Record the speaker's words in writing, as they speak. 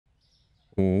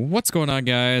What's going on,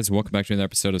 guys? Welcome back to another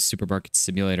episode of Supermarket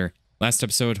Simulator. Last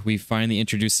episode, we finally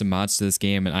introduced some mods to this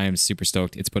game, and I am super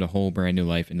stoked. It's put a whole brand new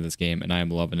life into this game, and I am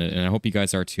loving it, and I hope you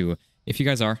guys are too. If you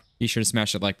guys are, be sure to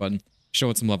smash that like button, show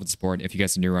it some love and support. If you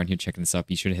guys are new around here checking this out,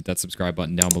 be sure to hit that subscribe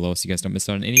button down below so you guys don't miss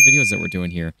out on any videos that we're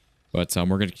doing here. But we're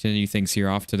going to continue things here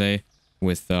off today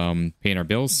with paying our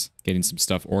bills, getting some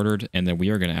stuff ordered, and then we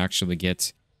are going to actually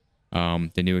get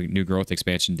the new growth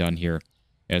expansion done here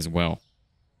as well.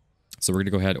 So we're going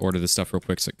to go ahead and order this stuff real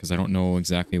quick because I don't know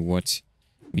exactly what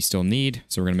we still need.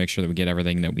 So we're going to make sure that we get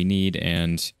everything that we need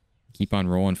and keep on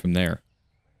rolling from there.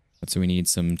 So we need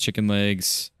some chicken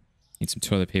legs, need some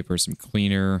toilet paper, some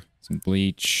cleaner, some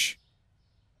bleach.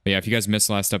 But yeah, if you guys missed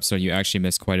the last episode, you actually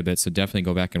missed quite a bit. So definitely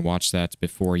go back and watch that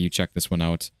before you check this one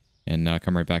out and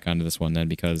come right back onto this one then,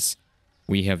 because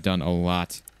we have done a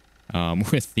lot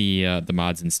with the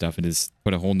mods and stuff. It has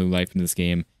put a whole new life into this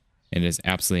game, and it is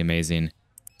absolutely amazing.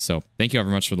 So thank you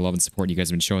very much for the love and support you guys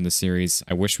have been showing this series.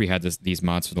 I wish we had these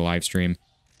mods for the live stream,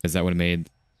 because that would have made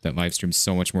that live stream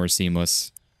so much more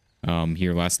seamless.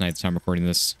 Here last night, the time recording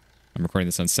this, I'm recording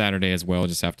this on Saturday as well,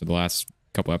 just after the last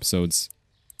couple episodes.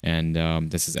 And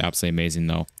this is absolutely amazing,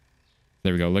 though.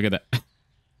 There we go. Look at that.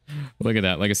 Look at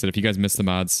that. Like I said, if you guys missed the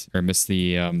mods or missed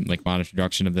the like mod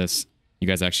introduction of this, you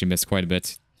guys actually missed quite a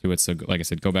bit to it. So like I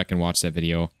said, go back and watch that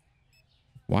video.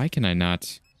 Why can I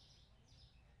not?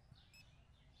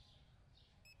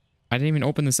 I didn't even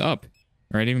open this up,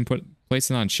 or I didn't even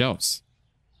place it on shelves.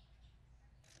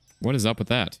 What is up with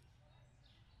that?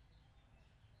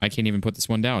 I can't even put this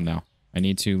one down now. I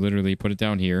need to literally put it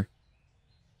down here.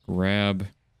 Grab.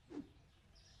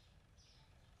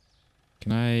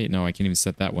 Can I? No, I can't even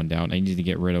set that one down. I need to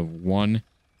get rid of one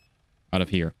out of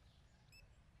here.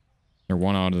 Or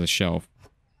one out of the shelf.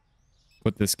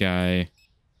 Put this guy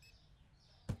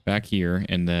back here,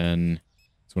 and then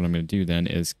so what I'm going to do then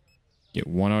is get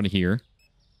one out of here.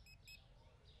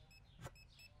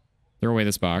 Throw away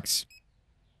this box.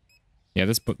 Yeah,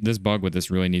 this bug with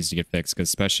this really needs to get fixed, because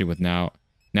especially with now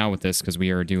with this, because we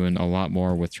are doing a lot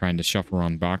more with trying to shuffle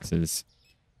around boxes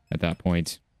at that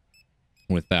point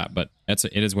with that. But it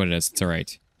is what it is. It's all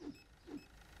right.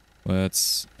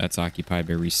 That's occupied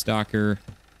by restocker.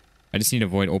 I just need to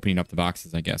avoid opening up the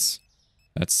boxes, I guess.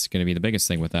 That's going to be the biggest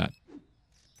thing with that.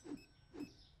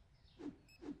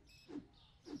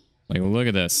 Like, look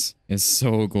at this. It's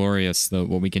so glorious,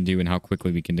 what we can do and how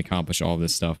quickly we can accomplish all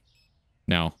this stuff.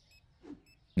 Now,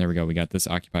 there we go. We got this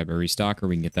occupied by restocker.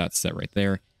 We can get that set right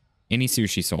there. Any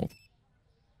sushi sold.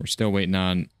 We're still waiting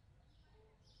on...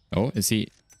 Oh, is he...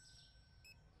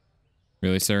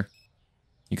 Really, sir?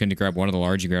 You couldn't grab one of the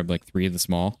large. You grabbed like 3 of the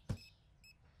small.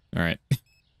 All right.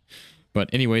 But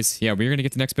anyways, yeah, we're going to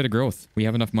get the next bit of growth. We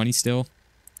have enough money still.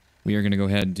 We are going to go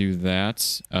ahead and do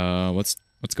that. Let's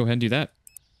go ahead and do that.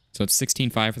 So it's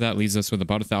 16.5 for that, leaves us with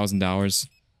about $1,000.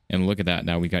 And look at that.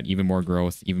 Now we got even more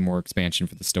growth, even more expansion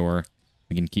for the store.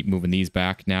 We can keep moving these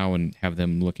back now and have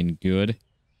them looking good.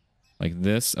 Like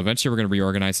this. Eventually we're going to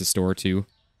reorganize the store too.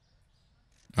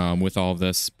 With all of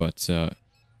this. But,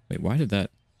 wait, why did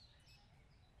that...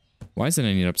 Why is it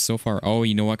ending up so far? Oh,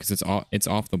 you know what? Because it's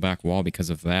off the back wall because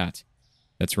of that.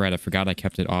 That's right. I forgot I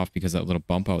kept it off because of that little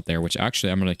bump out there, which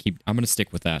actually I'm going to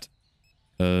stick with that.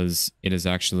 Because it is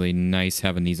actually nice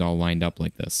having these all lined up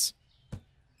like this.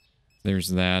 There's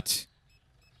that.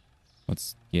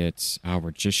 Let's get... Oh,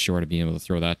 we're just short of being able to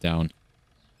throw that down.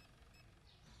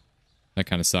 That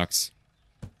kind of sucks.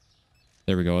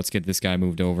 There we go. Let's get this guy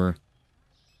moved over.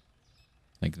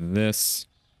 Like this.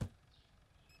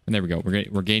 And there we go.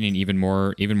 We're gaining even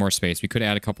more space. We could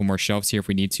add a couple more shelves here if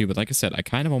we need to. But like I said, I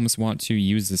kind of almost want to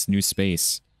use this new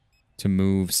space to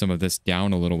move some of this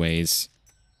down a little ways.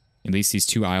 At least these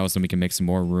 2 aisles, then we can make some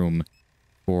more room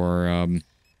for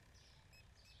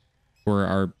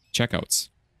our checkouts.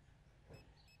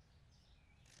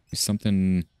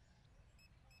 Something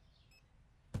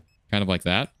kind of like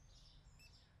that.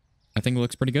 I think it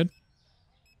looks pretty good.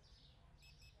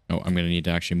 Oh, I'm going to need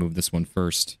to actually move this one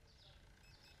first.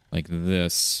 Like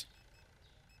this.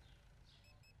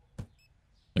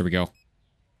 There we go.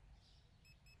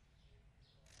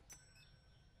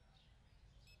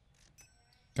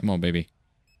 Come on, baby.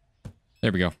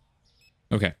 There we go.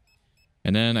 Okay.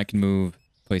 And then I can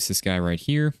place this guy right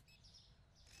here.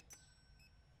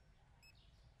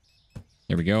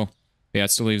 There we go. Yeah,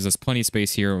 it still leaves us plenty of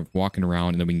space here of walking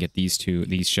around, and then we can get these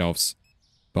shelves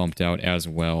bumped out as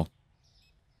well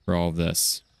for all of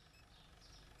this.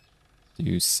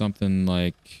 Do something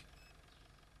like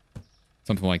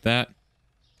that.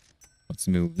 Let's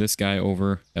move this guy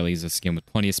over. That leaves us again with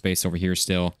plenty of space over here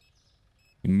still.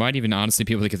 We might even honestly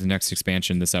be able to get the next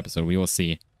expansion this episode. We will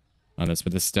see. on this,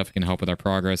 but this stuff can help with our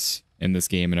progress in this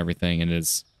game and everything, and it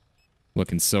is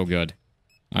looking so good.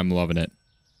 I'm loving it.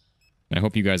 And I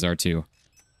hope you guys are too.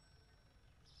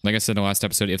 Like I said in the last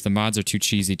episode, if the mods are too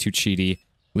cheesy, too cheaty,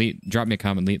 drop me a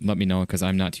comment, let me know, because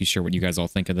I'm not too sure what you guys all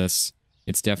think of this.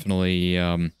 It's definitely,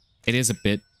 it is a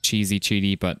bit cheesy,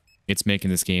 cheaty, but it's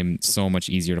making this game so much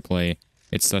easier to play.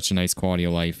 It's such a nice quality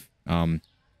of life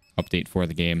update for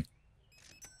the game.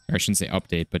 Or I shouldn't say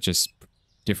update, but just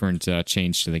different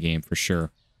change to the game for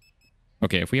sure.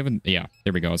 Okay, if we haven't, yeah,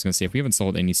 there we go. I was going to say, if we haven't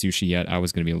sold any sushi yet, I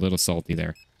was going to be a little salty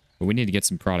there. But we need to get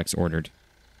some products ordered.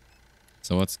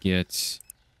 So let's get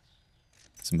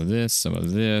some of this, some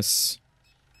of this.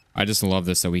 I just love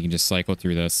this that we can just cycle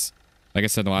through this. Like I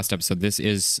said in the last episode, this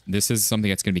is something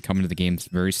that's going to be coming to the game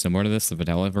very similar to this, the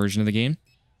vanilla version of the game.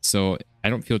 So I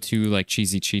don't feel too like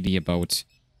cheesy cheaty about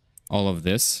all of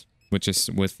this,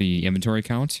 with the inventory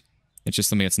count. It's just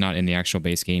something that's not in the actual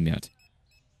base game yet.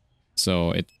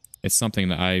 So it's something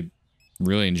that I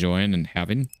really enjoying and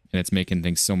having, and it's making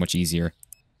things so much easier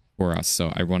for us.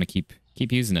 So I want to keep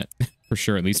using it for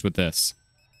sure, at least with this.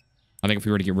 I think if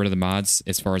we were to get rid of the mods,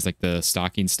 as far as like the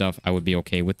stocking stuff, I would be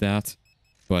okay with that.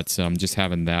 But just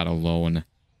having that alone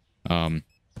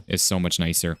is so much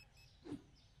nicer.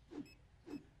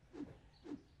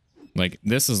 Like,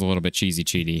 this is a little bit cheesy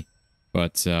cheaty,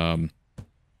 but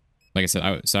like I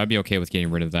said, I'd be okay with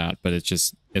getting rid of that. But it's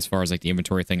just, as far as like the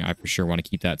inventory thing, I for sure want to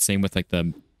keep that. Same with like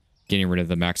the getting rid of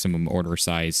the maximum order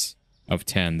size of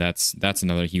 10. That's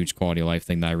another huge quality of life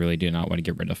thing that I really do not want to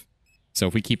get rid of. So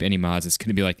if we keep any mods, it's going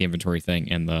to be like the inventory thing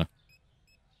and the...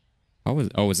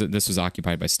 this was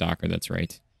occupied by Stalker, that's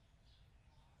right.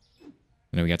 And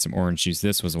then we got some orange juice.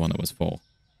 This was the one that was full.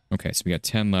 Okay, so we got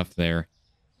 10 left there.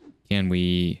 Can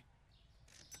we...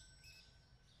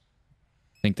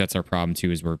 I think that's our problem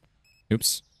too, is we're...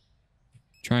 Oops.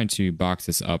 Trying to box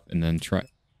this up and then try...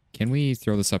 Can we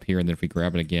throw this up here and then if we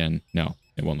grab it again... No,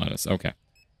 it won't let us. Okay.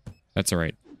 That's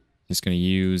alright. Just going to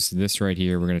use this right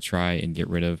here. We're going to try and get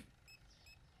rid of...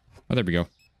 Oh, there we go.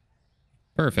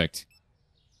 Perfect.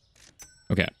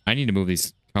 Okay, I need to move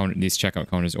these checkout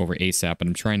counters over ASAP, and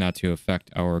I'm trying not to affect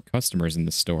our customers in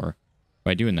the store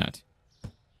by doing that.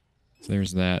 So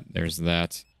there's that,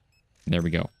 and there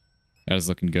we go. That is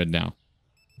looking good now.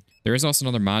 There is also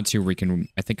another mod too where we can,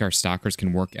 I think our stalkers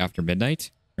can work after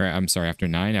midnight, or I'm sorry, after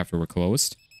 9, after we're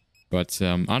closed. But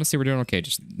honestly, we're doing okay.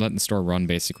 Just letting the store run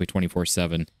basically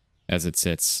 24/7 as it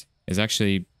sits is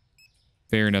actually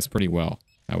faring us pretty well,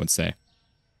 I would say.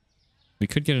 We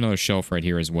could get another shelf right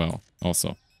here as well,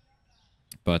 also.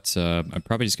 But I'm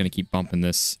probably just going to keep bumping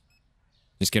this.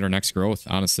 Just get our next growth,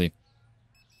 honestly.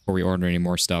 Before we order any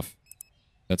more stuff.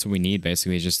 That's what we need,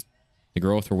 basically. Is just the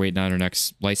growth. We're waiting on our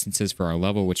next licenses for our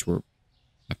level, which we're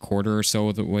a quarter or so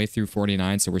of the way through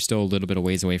 49. So we're still a little bit of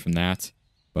ways away from that.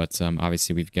 But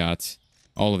obviously we've got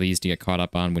all of these to get caught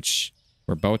up on, which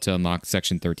we're about to unlock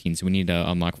section 13. So we need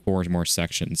to unlock 4 more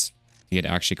sections to get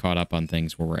actually caught up on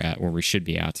things where we're at, where we should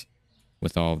be at.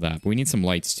 With all of that. But we need some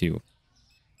lights, too.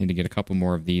 Need to get a couple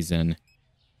more of these in.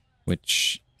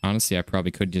 Which, honestly, I probably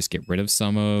could just get rid of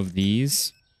some of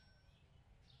these.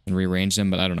 And rearrange them,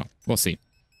 but I don't know. We'll see.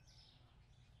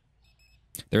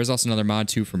 There is also another mod,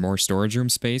 too, for more storage room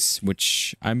space.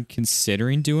 Which I'm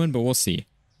considering doing, but we'll see.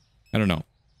 I don't know.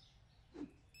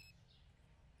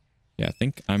 Yeah, I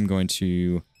think I'm going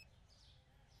to...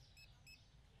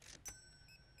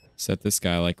 set this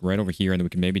guy, like, right over here. And then we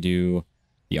can maybe do...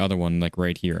 the other one, like,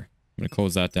 right here. I'm going to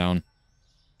close that down.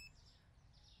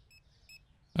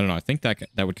 I don't know. I think that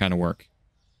would kind of work.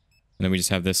 And then we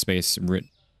just have this space,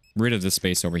 rid of this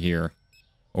space over here.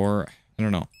 Or, I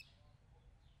don't know.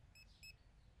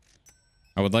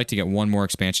 I would like to get one more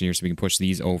expansion here so we can push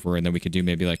these over, and then we could do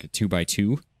maybe like a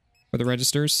 2x2 for the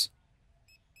registers.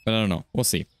 But I don't know. We'll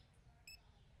see.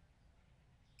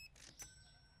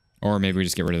 Or maybe we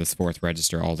just get rid of this 4th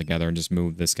register altogether and just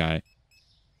move this guy.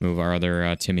 Move our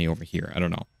other Timmy over here. I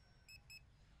don't know.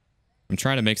 I'm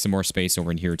trying to make some more space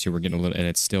over in here, too. We're getting a little... And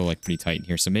it's still, like, pretty tight in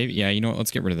here. So maybe... Yeah, you know what?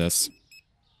 Let's get rid of this.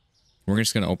 We're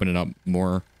just going to open it up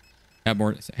more.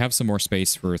 Have some more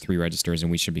space for 3 registers, and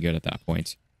we should be good at that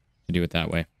point. To do it that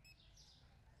way.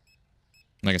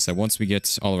 Like I said, once we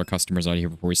get all of our customers out of here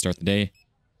before we start the day,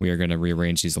 we are going to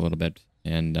rearrange these a little bit.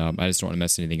 And I just don't want to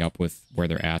mess anything up with where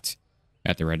they're at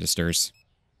the registers.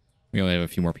 We only have a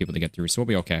few more people to get through, so we'll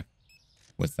be okay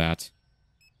with that.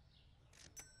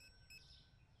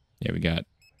 Yeah, we got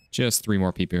just 3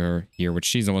 more people here, which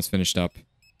she's almost finished up.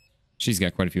 She's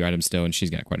got quite a few items still, and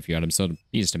she's got quite a few items, so it'll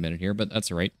be just a minute here, but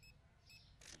that's all right.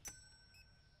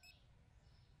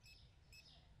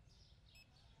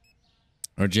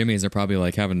 Our Jimmies are probably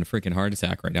like having a freaking heart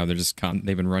attack right now. They're just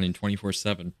they've been running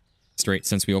 24/7. straight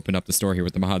since we opened up the store here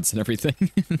with the mods and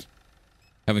everything.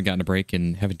 Haven't gotten a break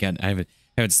and I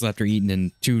haven't slept or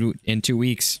eaten in 2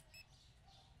 weeks.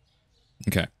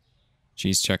 Okay.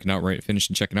 She's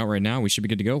finishing checking out right now. We should be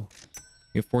good to go.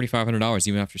 We have $4,500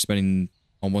 even after spending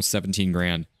almost 17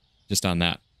 grand just on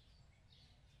that.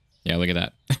 Yeah, look at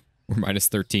that. We're minus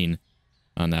 13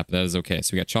 on that, but that is okay.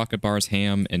 So we got chocolate bars,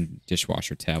 ham, and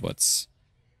dishwasher tablets.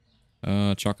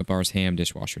 Chocolate bars, ham,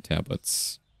 dishwasher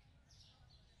tablets.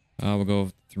 We'll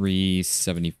go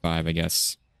 375, I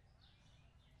guess.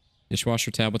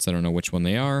 Dishwasher tablets, I don't know which one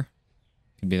they are.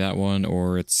 Could be that one,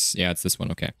 or it's this one.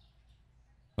 Okay.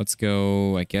 Let's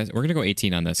go, I guess, we're going to go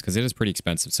 18 on this, because it is pretty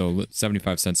expensive, so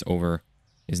 75 cents over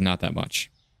is not that much.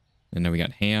 And then we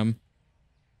got ham.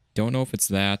 Don't know if it's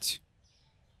that.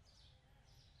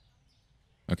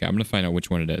 Okay, I'm going to find out which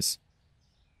one it is.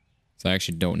 So I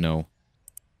actually don't know.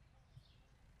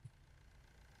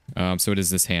 So it is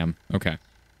this ham. Okay.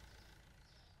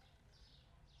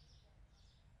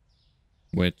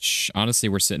 Which, honestly,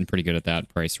 we're sitting pretty good at that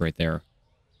price right there.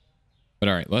 But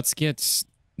alright, let's get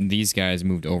these guys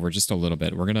moved over just a little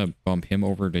bit. We're going to bump him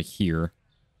over to here.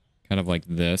 Kind of like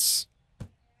this.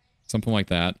 Something like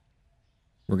that.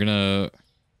 I'm going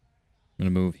to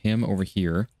move him over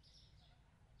here.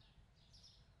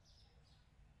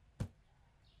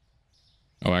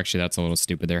 Oh, actually, that's a little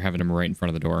stupid. They're having him right in front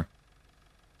of the door.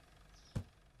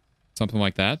 Something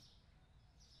like that.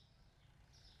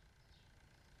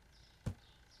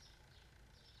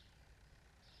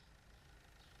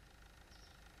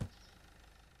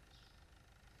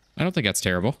 I don't think that's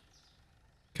terrible.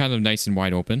 Kind of nice and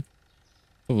wide open.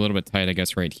 A little bit tight, I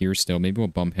guess, right here still. Maybe we'll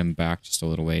bump him back just a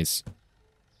little ways.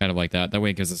 Kind of like that. That way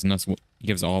it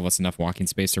gives all of us enough walking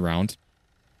space around.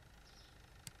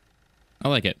 I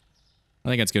like it. I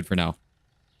think that's good for now.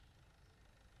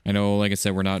 I know, like I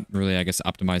said, we're not really, I guess,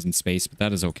 optimizing space, but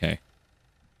that is okay.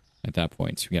 At that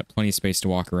point. We got plenty of space to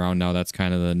walk around now. That's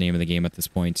kind of the name of the game at this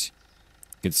point.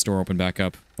 Get the store open back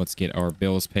up. Let's get our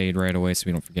bills paid right away so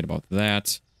we don't forget about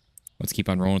that. Let's keep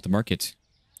on rolling with the market.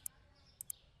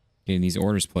 Getting these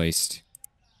orders placed.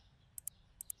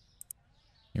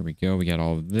 Here we go. We got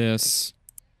all of this.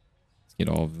 Let's get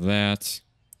all of that.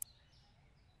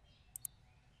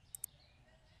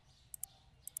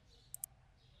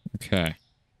 Okay.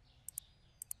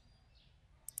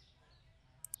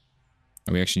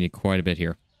 Oh, we actually need quite a bit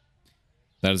here.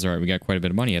 That is alright. We got quite a bit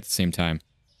of money at the same time.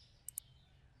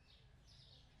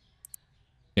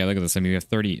 Yeah, look at this. I mean, we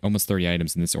have almost 30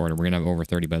 items in this order. We're going to have over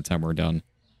 30 by the time we're done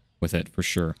with it, for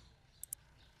sure.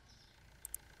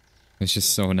 It's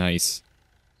just so nice.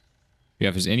 Yeah,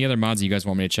 if there's any other mods you guys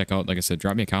want me to check out, like I said,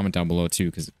 drop me a comment down below,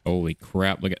 too, because holy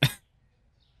crap, look at...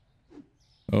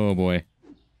 Oh, boy.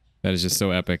 That is just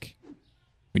so epic.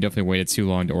 We definitely waited too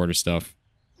long to order stuff.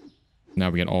 Now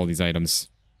we got all these items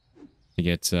to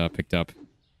get picked up.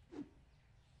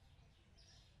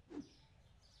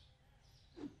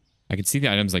 I can see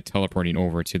the items like teleporting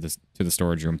over to the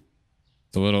storage room.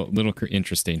 It's a little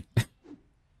interesting.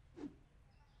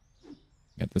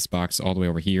 Got this box all the way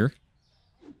over here.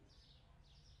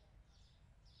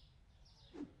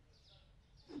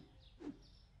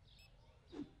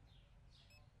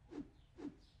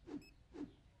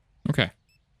 Okay.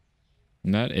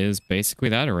 And that is basically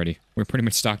that already. We're pretty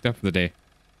much stocked up for the day.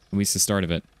 At least the start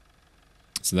of it.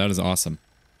 So that is awesome.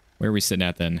 Where are we sitting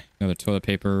at then? Another toilet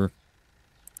paper.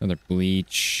 Another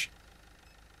bleach.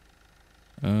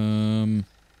 More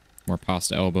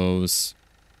pasta elbows.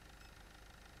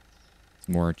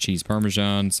 Some more cheese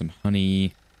parmesan. Some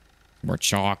honey. Some more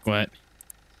chocolate.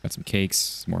 Got some cakes.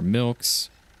 Some more milks.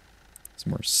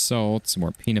 Some more salt. Some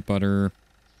more peanut butter.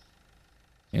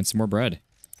 And some more bread.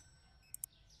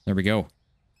 There we go.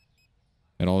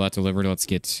 Got all that delivered. Let's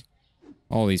get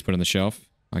all these put on the shelf.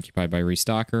 Occupied by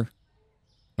restocker.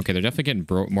 Okay, they're definitely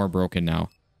getting more broken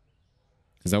now.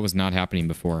 Because that was not happening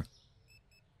before.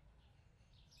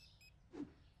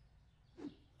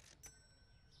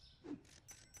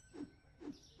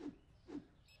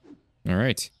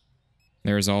 Alright.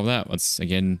 There's all that. Let's,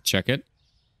 again, check it.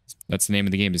 That's the name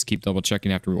of the game, is keep double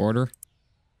checking after we order.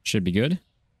 Should be good.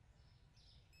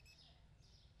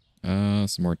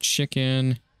 Some more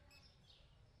chicken.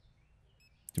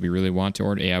 Do we really want to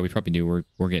order? Yeah, we probably do.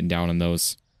 We're getting down on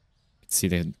those. You can see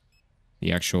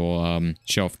the actual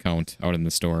shelf count out in the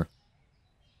store.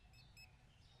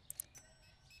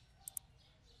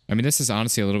 I mean, this is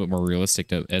honestly a little bit more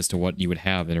realistic as to what you would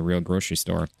have in a real grocery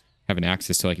store, having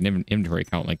access to like an inventory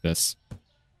count like this.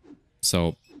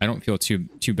 So I don't feel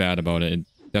too bad about it.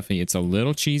 Definitely, it's a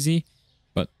little cheesy,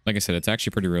 but like I said, it's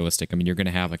actually pretty realistic. I mean, you're going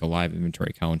to have like a live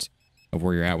inventory count of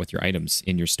where you're at with your items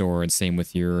in your store, and same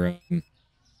with your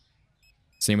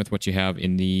Same with what you have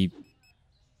in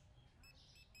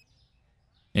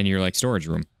your like storage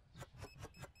room.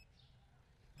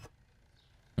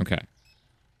 Okay.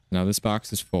 Now this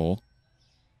box is full.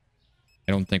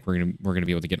 I don't think we're gonna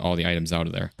be able to get all the items out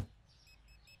of there.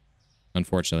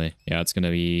 Unfortunately. Yeah, it's gonna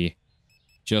be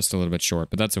just a little bit short,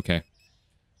 but that's okay.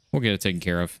 We'll get it taken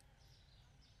care of.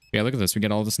 Yeah, look at this. We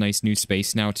get all this nice new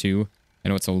space now, too. I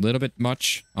know it's a little bit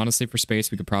much, honestly, for space.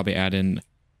 We could probably add in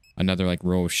another, like,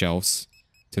 row of shelves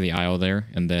to the aisle there,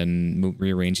 and then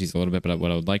rearrange these a little bit. But what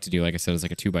I would like to do, like I said, is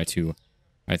like a 2x2,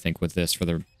 I think, with this for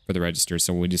the register.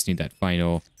 So we just need that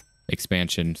final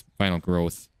expansion, final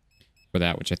growth for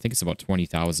that, which I think is about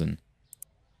 20,000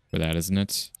 for that, isn't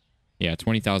it? Yeah,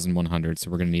 20,100.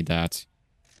 So we're going to need that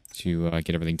to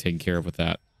get everything taken care of with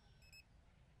that.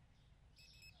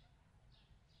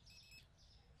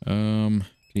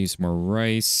 Could use some more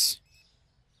rice.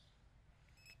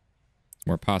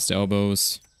 Some more pasta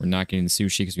elbows. We're not getting the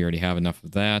sushi because we already have enough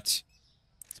of that.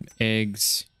 Some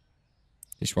eggs.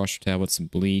 Dishwasher tablets, some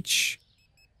bleach.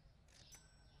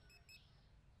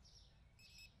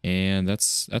 And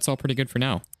that's all pretty good for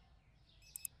now.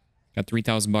 Got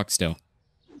 3,000 bucks still.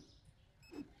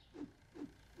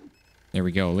 There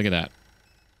we go. Look at that.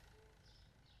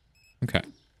 Okay.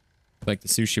 Like the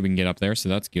sushi we can get up there, so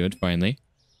that's good, finally.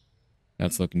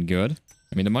 That's looking good.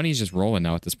 I mean, the money's just rolling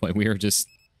now at this point. We are just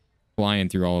flying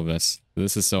through all of this.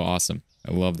 This is so awesome.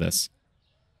 I love this.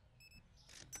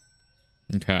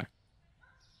 Okay.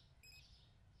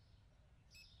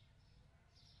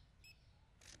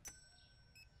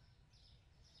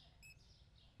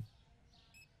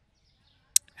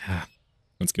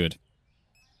 That's good.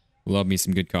 Love me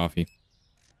some good coffee.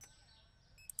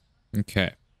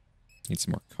 Okay. Need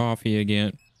some more coffee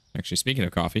again. Actually, speaking of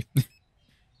coffee...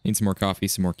 Need some more coffee,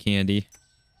 some more candy.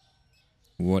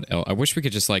 What else? I wish we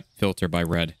could just, like, filter by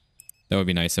red. That would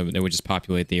be nice. It would just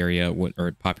populate the area,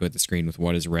 or populate the screen with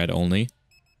what is red only.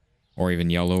 Or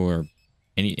even yellow, or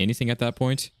anything at that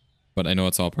point. But I know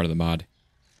it's all part of the mod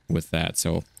with that,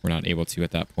 so we're not able to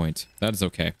at that point. That is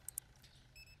okay.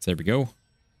 So there we go.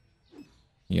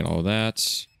 You get all of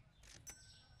that.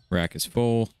 Rack is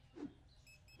full.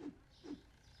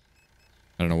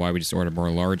 I don't know why we just ordered more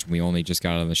large when we only just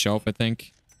got it on the shelf, I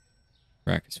think.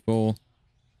 Rack is full.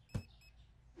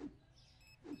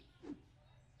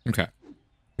 Okay.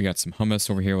 We got some hummus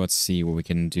over here. Let's see what we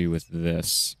can do with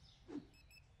this.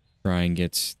 Try and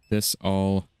get this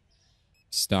all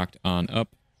stocked on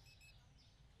up.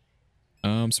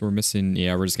 So we're missing...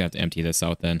 Yeah, we're just gonna have to empty this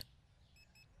out then.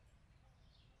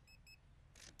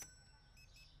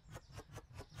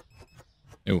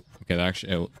 Oh, okay,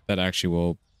 that actually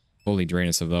will fully drain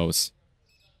us of those.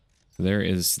 So there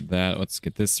is that. Let's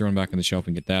get this thrown back on the shelf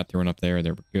and get that thrown up there.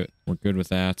 There, we're good. We're good with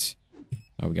that.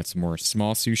 We got some more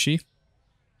small sushi.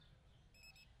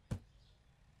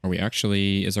 Are we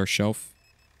actually... Is our shelf...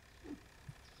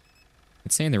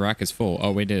 It's saying the rack is full.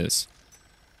 Oh, it is.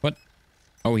 What?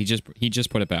 Oh, he just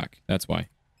put it back. That's why.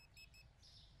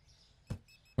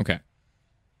 Okay.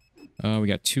 We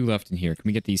got 2 left in here. Can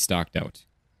we get these stocked out?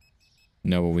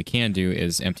 No, what we can do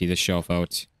is empty this shelf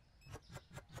out.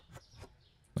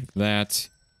 Like that.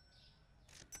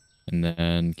 And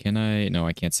then, can I... No,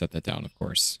 I can't set that down, of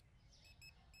course.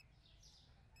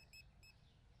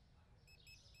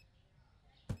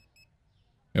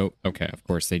 Oh, okay, of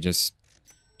course, they just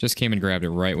came and grabbed it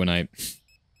right when I...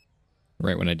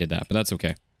 Right when I did that, but that's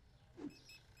okay.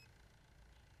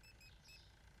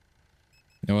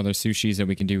 No other sushis that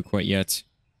we can do quite yet.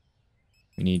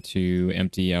 We need to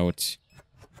empty out...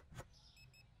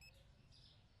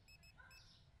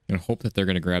 I'm gonna hope that they're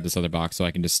gonna grab this other box so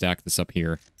I can just stack this up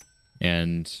here.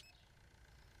 And...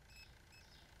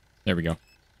 There we go.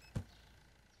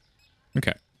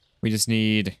 Okay. We just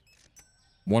need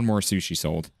 1 more sushi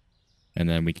sold. And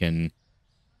then we can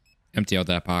empty out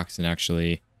that box and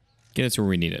actually get it to where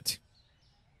we need it.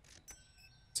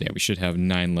 So yeah, we should have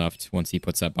 9 left once he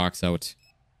puts that box out.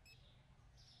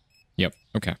 Yep,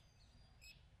 okay.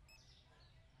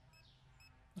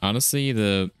 Honestly,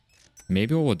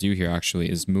 maybe what we'll do here, actually,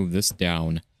 is move this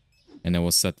down. And then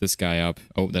we'll set this guy up.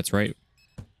 Oh, that's right.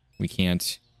 We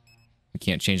can't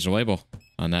change the label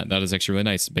on that. That is actually really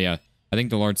nice. But yeah, I think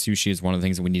the large sushi is one of the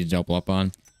things that we need to double up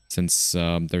on. Since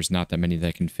there's not that many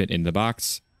that can fit in the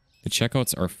box. The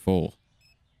checkouts are full.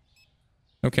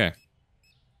 Okay.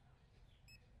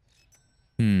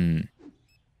 I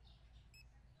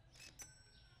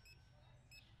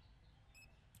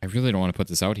really don't want to put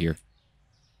this out here.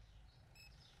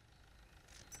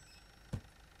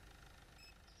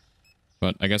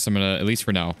 But I guess I'm gonna, at least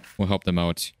for now, we'll help them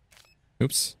out.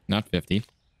 Oops, not 50.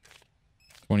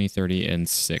 20, 30, and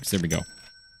 6. There we go.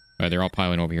 All right, they're all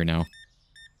piling over here now.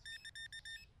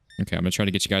 Okay, I'm going to try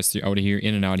to get you guys out of here,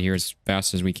 in and out of here as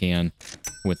fast as we can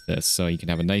with this. So you can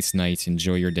have a nice night,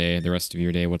 enjoy your day, the rest of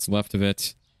your day, what's left of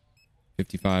it.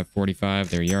 55, 45,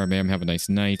 there you are, ma'am. Have a nice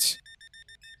night.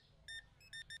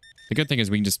 The good thing is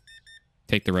we can just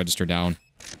take the register down,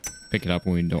 pick it up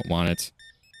when we don't want it,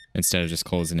 instead of just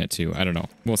closing it too. I don't know.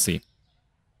 We'll see.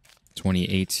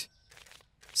 28,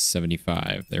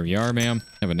 75. There we are, ma'am.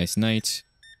 Have a nice night.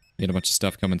 Get a bunch of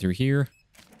stuff coming through here.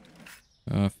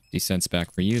 50 cents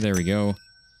back for you. There we go.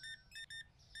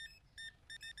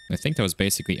 I think that was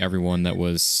basically everyone that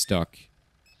was stuck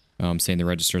saying the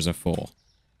registers are full.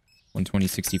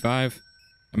 120.65.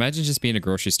 Imagine just being a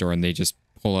grocery store and they just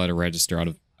pull out a register out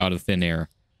of thin air,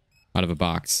 out of a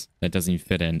box that doesn't even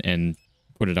fit in, and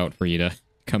put it out for you to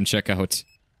come check out.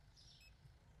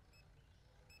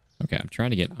 Okay, I'm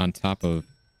trying to get on top of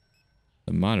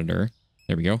the monitor.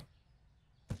 There we go.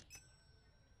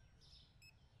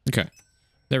 Okay,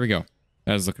 there we go.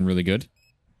 That is looking really good.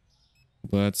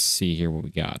 Let's see here what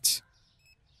we got.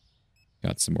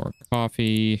 Got some more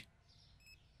coffee.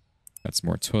 Got some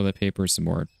more toilet paper, some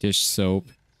more dish soap.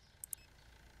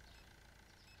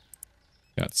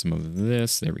 Got some of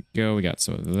this. There we go. We got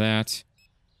some of that.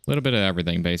 A little bit of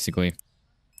everything, basically.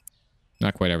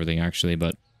 Not quite everything, actually,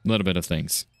 but a little bit of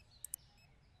things.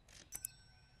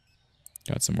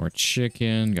 Got some more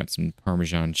chicken. Got some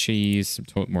Parmesan cheese. Some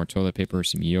more toilet paper.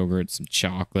 Some yogurt. Some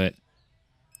chocolate.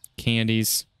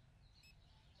 Candies.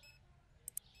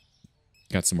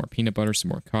 Got some more peanut butter. Some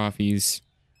more coffees.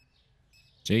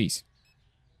 Jeez.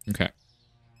 Okay.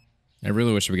 I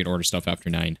really wish we could order stuff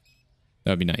after 9.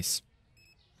 That would be nice.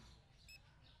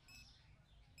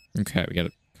 Okay, we got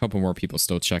a couple more people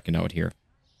still checking out here.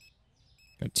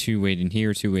 Got 2 waiting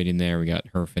here, 2 waiting there. We got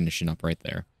her finishing up right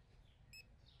there.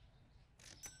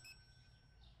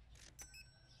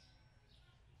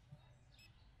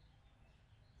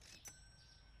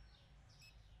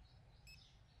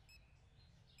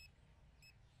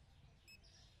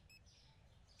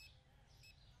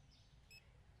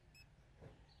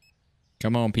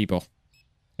 Come on, people.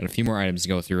 Got a few more items to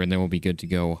go through, and then we'll be good to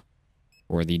go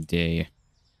for the day.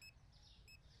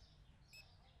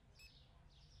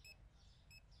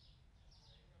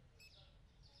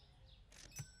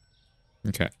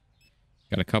 Okay.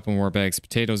 Got a couple more bags of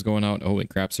potatoes going out. Holy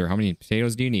crap, sir. How many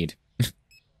potatoes do you need?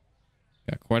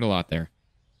 Got quite a lot there.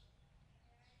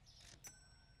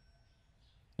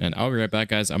 And I'll be right back,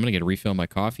 guys. I'm going to get a refill of my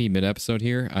coffee mid-episode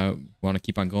here. I want to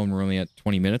keep on going. We're only at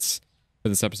 20 minutes for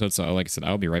this episode. So, like I said,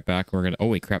 I'll be right back. We're going to...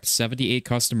 Holy crap, 78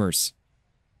 customers.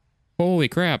 Holy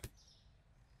crap.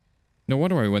 No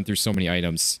wonder why we went through so many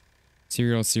items.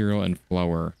 Cereal, and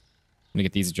flour. I'm going to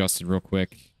get these adjusted real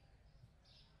quick.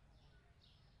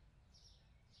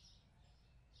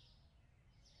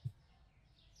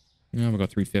 Now we'll go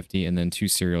 350, and then 2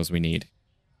 cereals we need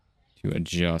to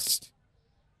adjust.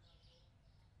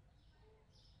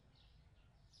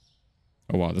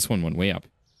 Oh, wow, this one went way up.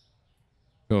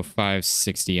 Go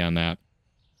 560 on that.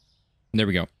 There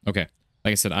we go. Okay.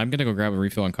 Like I said, I'm going to go grab a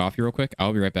refill on coffee real quick.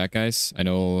 I'll be right back, guys. I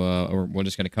know we're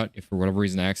just going to cut. If for whatever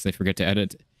reason I accidentally forget to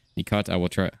edit the cut, I will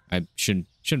try. I shouldn't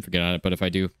forget on it, but if I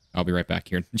do, I'll be right back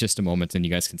here in just a moment, and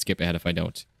you guys can skip ahead if I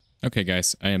don't. Okay,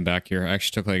 guys, I am back here. I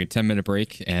actually took like a 10-minute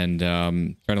break and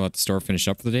trying to let the store finish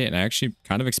up for the day, and I actually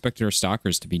kind of expected our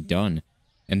stockers to be done,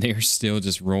 and they are still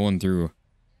just rolling through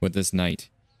with this night.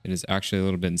 It is actually a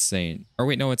little bit insane. Or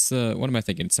wait, no, it's the... What am I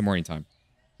thinking? It's the morning time.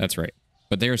 That's right.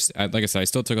 But they are... Like I said, I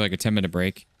still took like a 10-minute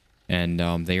break, and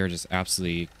they are just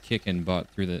absolutely kicking butt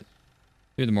through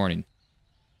the morning.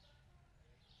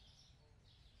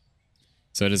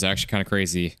 So it is actually kind of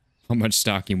crazy how much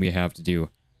stocking we have to do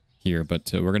here.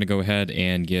 But we're going to go ahead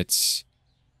and get...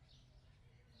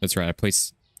 That's right. I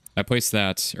placed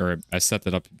that, or I set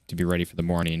that up to be ready for the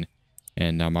morning.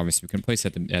 And obviously we can place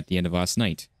it at the end of last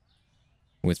night,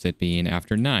 with it being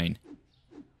after 9.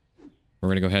 We're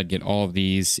going to go ahead and get all of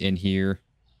these in here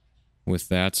with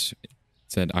that. It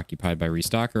said occupied by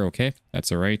restocker. Okay,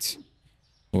 that's all right.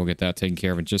 We'll get that taken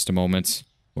care of in just a moment.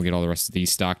 We'll get all the rest of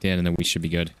these stocked in, and then we should be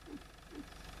good.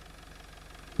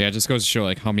 Yeah, it just goes to show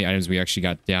like how many items we actually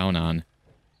got down on.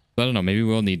 But I don't know, maybe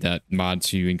we'll need that mod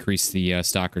to increase the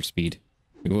stalker speed.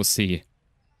 We will see.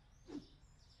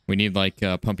 We need like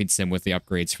pumping sim with the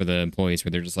upgrades for the employees,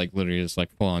 where they're just like literally just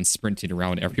like full on sprinting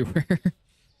around everywhere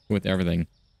with everything.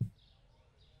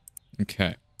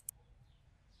 Okay.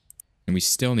 And we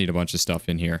still need a bunch of stuff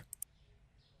in here.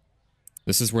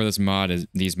 This is where this mod is.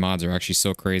 These mods are actually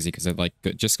so crazy because it like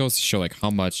just goes to show like how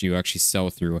much you actually sell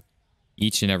through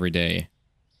each and every day,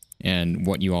 and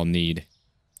what you all need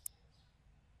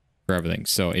for everything.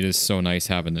 So it is so nice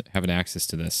having access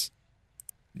to this.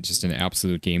 Just an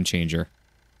absolute game changer.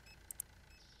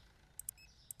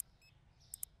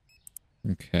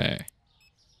 Okay.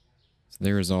 So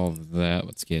there is all of that.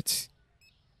 Let's get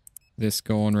this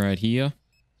going right here.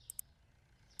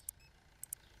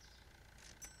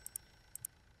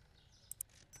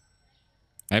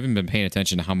 I haven't been paying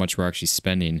attention to how much we're actually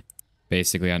spending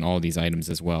basically on all these items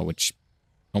as well, which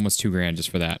almost $2,000 just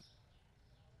for that.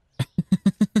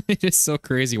 It is so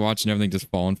crazy watching everything just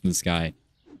falling from the sky.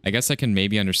 I guess I can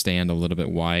maybe understand a little bit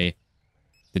why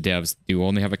the devs do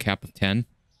only have a cap of 10,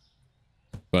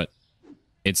 but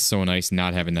it's so nice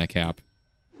not having that cap.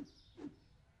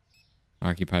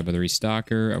 Occupied by the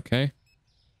restocker. Okay.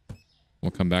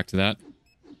 We'll come back to that.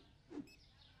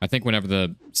 I think whenever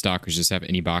the stockers just have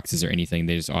any boxes or anything,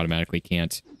 they just automatically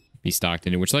can't be stocked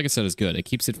in it, which, like I said, is good. It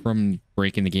keeps it from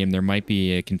breaking the game. There might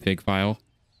be a config file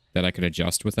that I could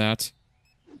adjust with that,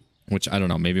 which I don't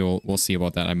know. Maybe we'll see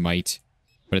about that. I might,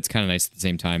 but it's kind of nice at the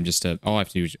same time. Just to all we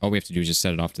have to do is just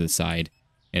set it off to the side,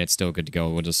 and it's still good to go.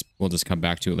 We'll just come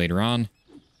back to it later on,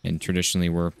 and traditionally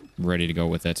we're ready to go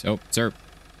with it. Oh, sir,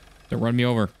 don't run me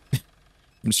over.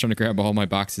 I'm just trying to grab all my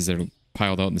boxes that are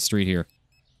piled out in the street here.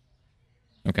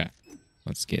 Okay,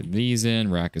 let's get these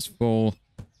in. Rack is full.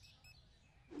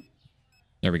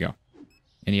 There we go.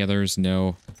 Any others?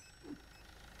 No.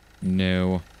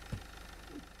 No.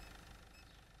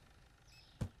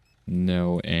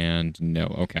 No and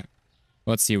no. Okay.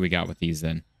 Let's see what we got with these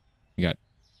then. We got,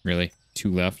 really,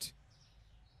 2 left.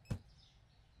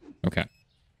 Okay.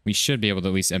 We should be able to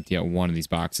at least empty out one of these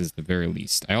boxes at the very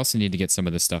least. I also need to get some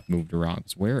of this stuff moved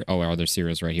around. Where? Oh, are there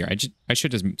cereals right here? I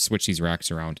should just switch these racks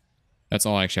around. That's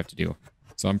all I actually have to do.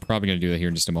 So I'm probably going to do that here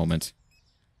in just a moment.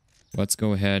 Let's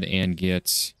go ahead and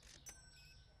get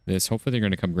this. Hopefully they're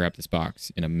going to come grab this box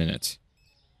in a minute.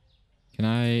 Can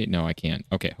I? No, I can't.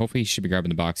 Okay, hopefully he should be grabbing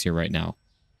the box here right now.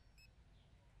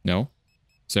 No?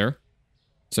 Sir?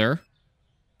 Sir?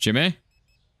 Jimmy?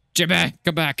 Jimmy,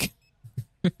 come back!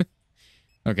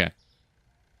 Okay.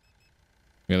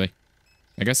 Really?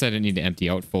 I guess I didn't need to empty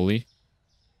out fully.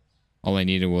 All I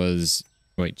needed was...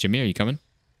 Wait, Jimmy, are you coming?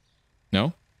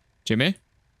 No? Jimmy?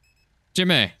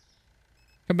 Jimmy!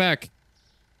 Come back.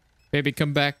 Baby,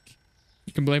 come back.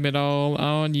 You can blame it all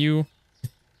on you.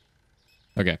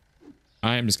 Okay.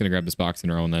 I am just going to grab this box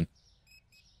in our own then.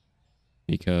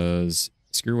 Because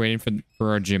screw waiting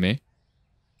for our Jimmy.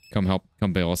 Come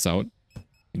bail us out.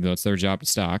 Even though it's their job to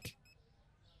stock.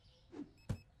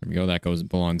 There we go. That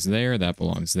belongs there. That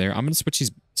belongs there. I'm going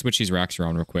to switch these racks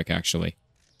around real quick, actually.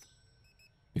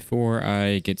 Before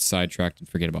I get sidetracked and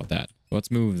forget about that.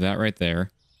 Let's move that right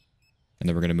there. And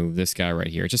then we're going to move this guy right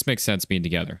here. It just makes sense being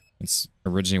together. That's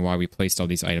originally why we placed all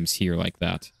these items here like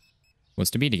that. Was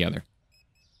to be together.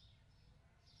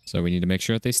 So we need to make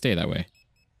sure that they stay that way.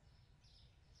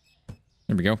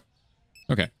 There we go.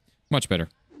 Okay. Much better.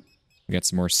 We got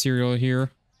some more cereal here.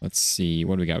 Let's see.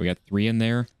 What do we got? We got 3 in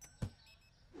there.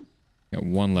 Got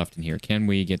 1 left in here. Can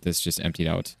we get this just emptied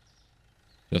out?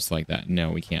 Just like that. No,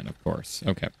 we can't, of course.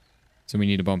 Okay. So we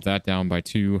need to bump that down by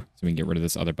 2 so we can get rid of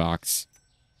this other box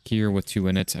here with 2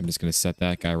 in it. I'm just going to set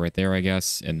that guy right there, I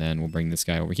guess. And then we'll bring this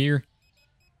guy over here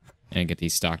and get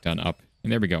these stocked on up.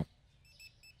 And there we go.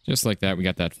 Just like that, we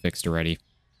got that fixed already.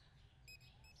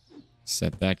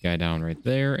 Set that guy down right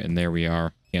there. And there we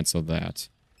are. Cancel that.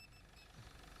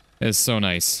 It's so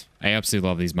nice. I absolutely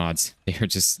love these mods. They are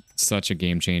just such a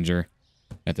game changer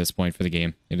at this point for the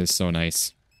game. It is so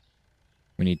nice.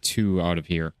 We need 2 out of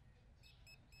here.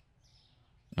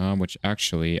 Which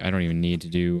actually, I don't even need to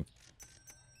do...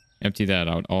 Empty that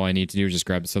out. All I need to do is just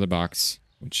grab this other box,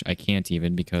 which I can't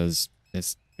even because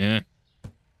this...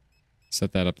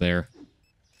 Set that up there.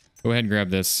 Go ahead and grab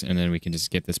this, and then we can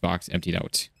just get this box emptied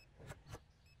out.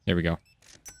 There we go.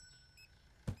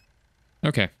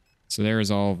 Okay. So there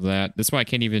is all of that. That's why I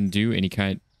can't even do any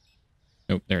kind...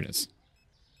 Nope, there it is.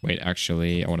 Wait,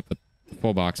 actually, I want to put the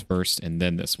full box first, and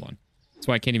then this one. That's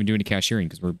why I can't even do any cashiering,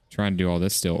 because we're trying to do all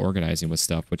this still, organizing with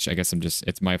stuff, which I guess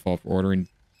it's my fault for ordering.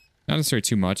 Not necessarily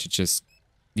too much, it's just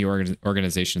the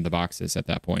organization of the boxes at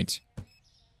that point.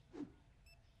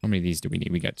 How many of these do we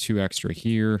need? We got 2 extra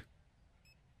here.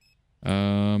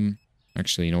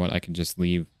 Actually, you know what? I can just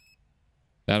leave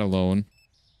that alone.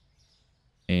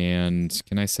 And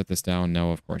can I set this down?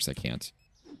 No, of course I can't.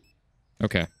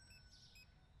 Okay.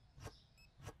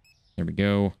 There we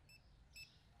go.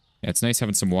 Yeah, it's nice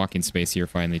having some walking space here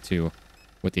finally, too,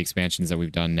 with the expansions that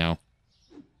we've done now.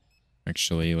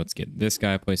 Actually, let's get this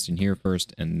guy placed in here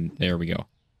first, and there we go.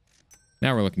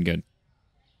 Now we're looking good.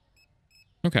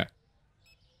 Okay.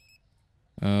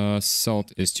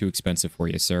 Salt is too expensive for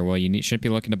you, sir. Well, you shouldn't be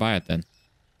looking to buy it, then.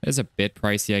 It's a bit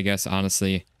pricey, I guess,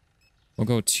 honestly. We'll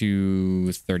go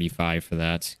to 35 for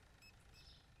that.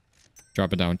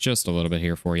 Drop it down just a little bit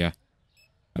here for you.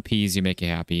 Appease you, make you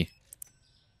happy.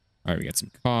 All right, we got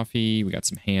some coffee. We got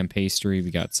some ham pastry. We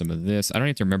got some of this. I don't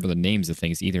have to remember the names of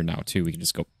things either now, too. We can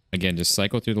just go, again, just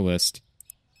cycle through the list.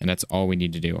 And that's all we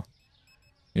need to do.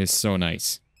 It is so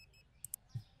nice.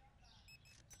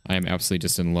 I am absolutely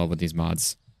just in love with these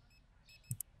mods.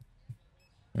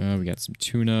 We got some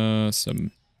tuna,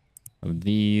 some of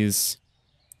these.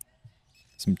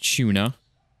 Some tuna.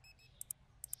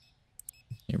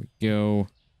 Here we go.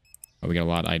 Oh, we got a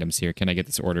lot of items here. Can I get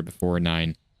this ordered before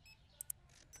 9?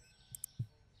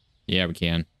 Yeah, we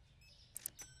can.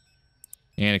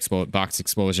 And explode, box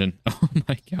explosion. Oh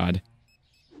my god.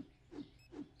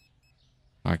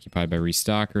 Occupied by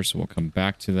restocker, so we'll come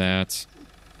back to that.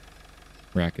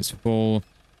 Rack is full.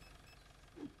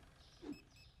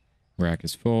 Rack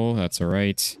is full, that's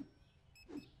alright.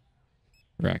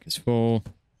 Rack is full.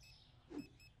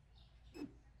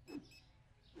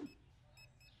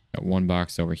 Got one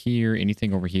box over here.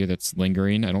 Anything over here that's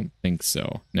lingering? I don't think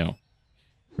so. No.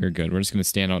 We're good. We're just going to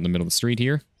stand out in the middle of the street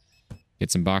here.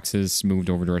 Get some boxes moved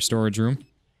over to our storage room.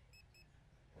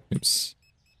 Oops.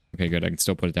 Okay, good. I can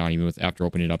still put it down even with after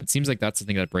opening it up. It seems like that's the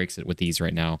thing that breaks it with these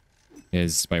right now,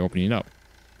 is by opening it up.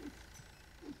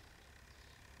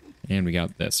 And we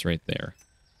got this right there.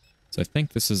 So I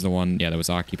think this is the one, yeah, that was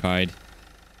occupied.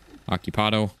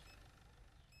 Occupado.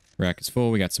 Rack is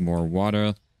full. We got some more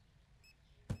water.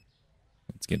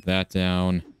 Let's get that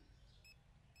down.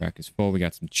 Rack is full. We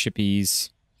got some chippies.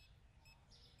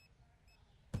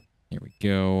 There we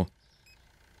go.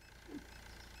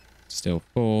 Still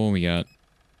full. We got a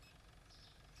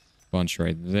bunch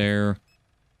right there.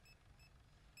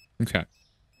 Okay.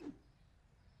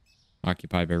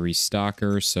 Occupied by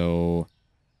restocker, so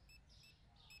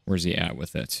where's he at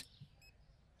with it?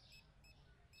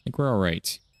 I think we're all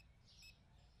right.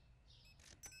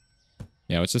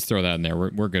 Yeah, let's just throw that in there.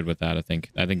 We're good with that, I think.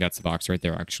 I think that's the box right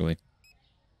there, actually.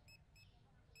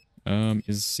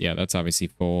 Yeah, that's obviously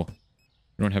full.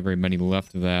 We don't have very many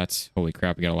left of that. Holy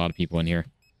crap, we got a lot of people in here.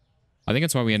 I think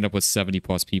that's why we ended up with 70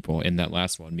 plus people in that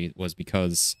last one, was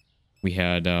because we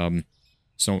had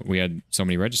so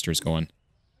many registers going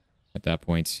at that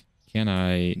point. Can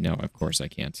I? No, of course I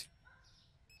can't.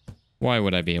 Why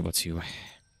would I be able to?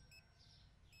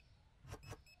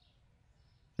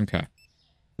 Okay.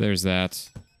 There's that.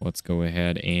 Let's go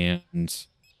ahead and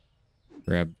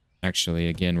grab... Actually,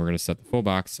 again, we're going to set the full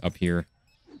box up here.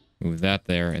 Move that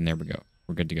there, and there we go.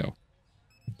 We're good to go.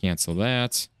 Cancel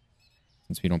that.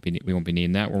 Since we won't be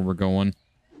needing that where we're going.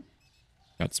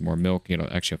 Got some more milk. You know,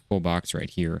 actually a full box right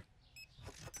here.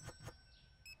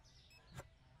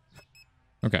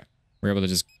 Okay. We're able to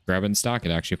just grab it and stock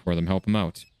it, actually, for them. Help them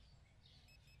out.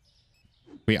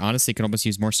 We honestly can almost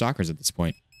use more stockers at this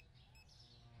point.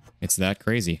 It's that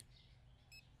crazy.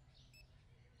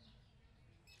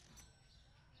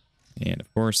 And,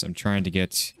 of course, I'm trying to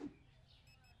get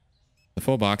the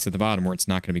full box at the bottom where it's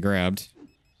not going to be grabbed.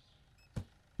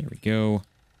 There we go.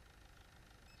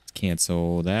 Let's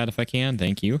cancel that if I can.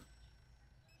 Thank you.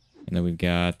 And then we've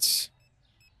got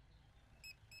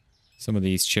some of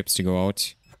these chips to go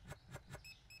out.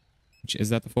 Is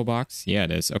that the full box? Yeah,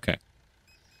 it is. Okay.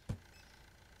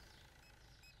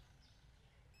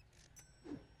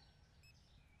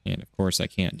 And, of course, I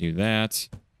can't do that.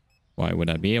 Why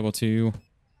would I be able to?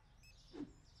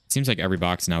 It seems like every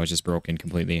box now is just broken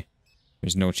completely.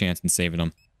 There's no chance in saving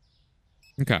them.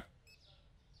 Okay.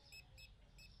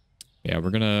 Yeah,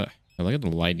 we're gonna... I look at the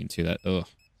lighting, too. Ugh.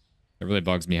 It really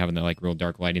bugs me having that, like, real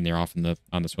dark lighting there off on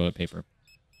the toilet paper.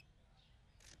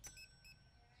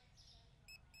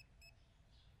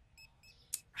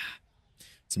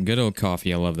 Some good old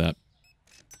coffee. I love that.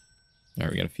 All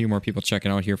right, we got a few more people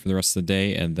checking out here for the rest of the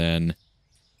day, and then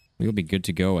we'll be good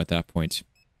to go at that point.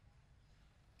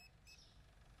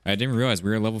 I didn't realize we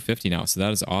were at level 50 now, so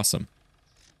that is awesome.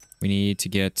 We need to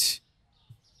get,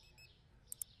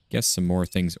 some more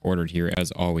things ordered here,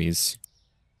 as always.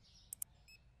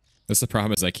 That's the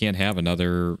problem, is I can't have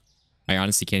another... I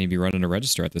honestly can't even be running a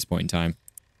register at this point in time,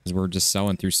 because we're just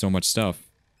selling through so much stuff.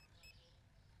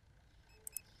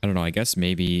 I don't know, I guess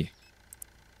maybe...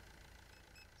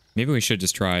 Maybe we should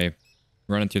just try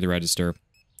running through the register.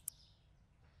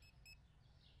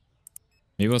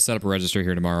 Maybe we'll set up a register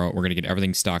here tomorrow. We're going to get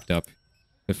everything stocked up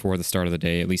before the start of the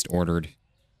day, at least ordered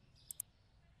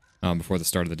before the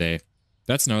start of the day.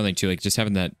 That's another thing, too. Like, just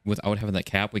having that, without having that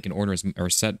cap, we can order or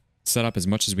set up as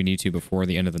much as we need to before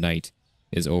the end of the night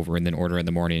is over, and then order in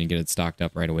the morning and get it stocked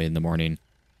up right away in the morning,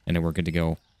 and then we're good to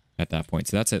go at that point.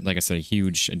 So that's, like I said, a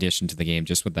huge addition to the game,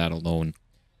 just with that alone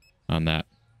on that.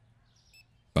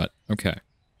 But, okay.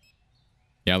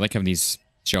 Yeah, I like having these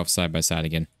shelves side by side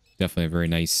again. Definitely a very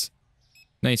nice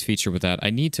feature with that. I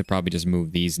need to probably just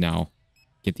move these now.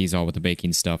 Get these all with the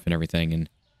baking stuff and everything, and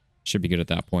should be good at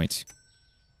that point.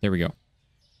 There we go.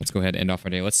 Let's go ahead and end off our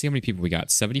day. Let's see how many people we got.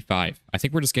 75. I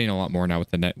think we're just getting a lot more now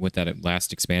with that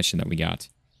last expansion that we got.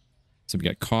 So we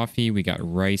got coffee, we got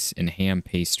rice, and ham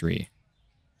pastry.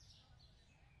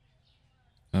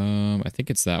 I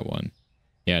think it's that one.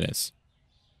 Yeah, it is.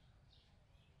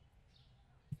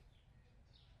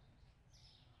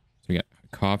 So we got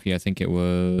coffee. I think it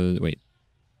was... Wait.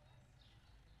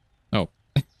 Oh.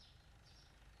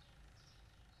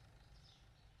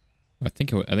 I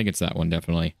think it's that one,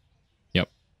 definitely. Yep.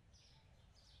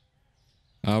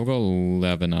 I'll go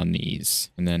 11 on these.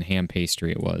 And then ham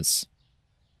pastry it was.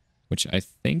 Which I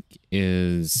think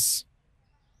is...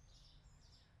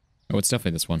 Oh, it's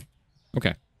definitely this one.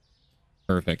 Okay.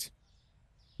 Perfect.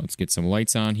 Let's get some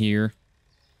lights on here.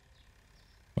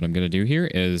 What I'm going to do here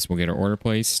is we'll get our order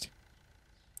placed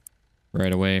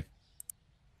right away.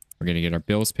 We're going to get our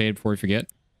bills paid before we forget.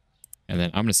 And then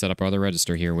I'm going to set up our other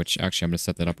register here, which actually I'm going to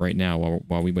set that up right now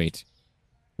while we wait.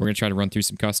 We're going to try to run through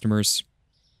some customers.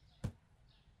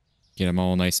 Get them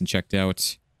all nice and checked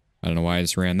out. I don't know why I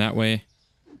just ran that way.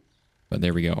 But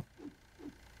there we go.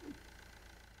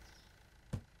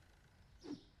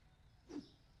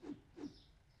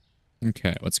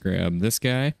 Okay, let's grab this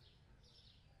guy.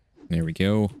 There we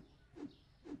go.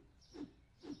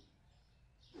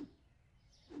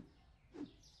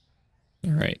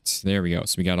 All right, there we go.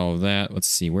 So we got all of that. Let's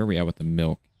see, where are we at with the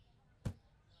milk?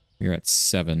 We're at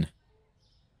 7.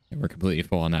 And we're completely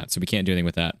full on that, so we can't do anything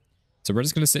with that. So we're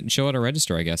just going to sit and chill at our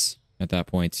register, I guess, at that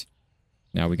point.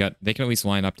 Now they can at least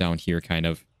line up down here, kind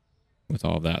of, with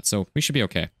all of that. So we should be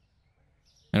okay.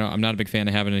 I'm not a big fan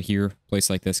of having a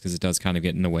place like this, because it does kind of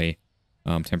get in the way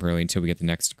temporarily until we get the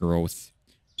next growth,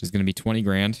 which is going to be 20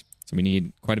 grand. So we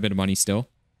need quite a bit of money still.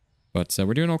 But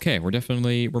we're doing okay. We're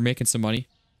making some money.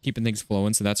 Keeping things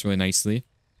flowing, so that's really nicely.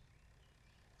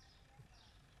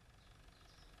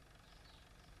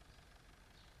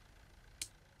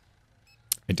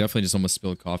 I definitely just almost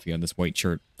spilled coffee on this white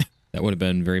shirt. That would have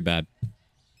been very bad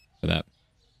for that.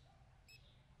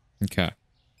 Okay.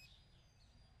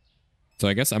 So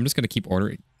I guess I'm just going to keep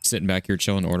sitting back here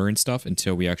chilling, ordering stuff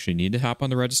until we actually need to hop on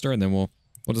the register, and then we'll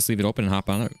just leave it open and hop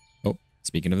on it. Oh,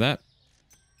 speaking of that.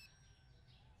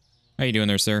 How you doing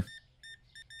there, sir?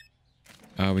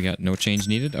 We got no change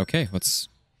needed. Okay,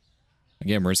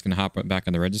 again, we're just going to hop back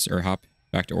on the register, or hop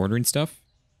back to ordering stuff.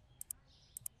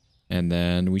 And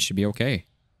then we should be okay.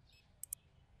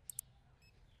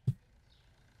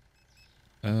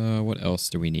 What else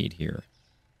do we need here?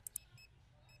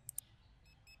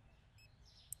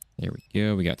 There we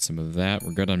go. We got some of that.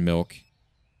 We're good on milk.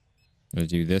 I'm going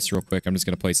to do this real quick. I'm just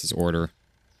going to place this order.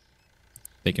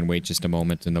 They can wait just a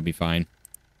moment and they'll be fine.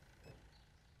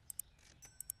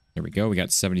 There we go. We got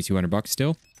 $7,200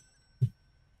 still.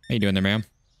 How you doing there, ma'am?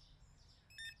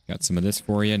 Got some of this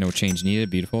for you. No change needed.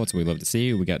 Beautiful. That's what we love to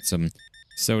see. We got some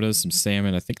sodas, some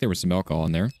salmon. I think there was some alcohol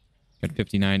in there. Got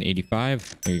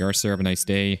 $59.85. There you are, sir. Have a nice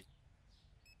day.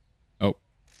 Oh.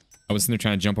 I was in there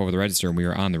trying to jump over the register, and we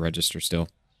were on the register still.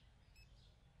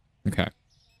 Okay.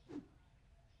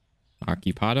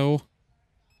 Occupado.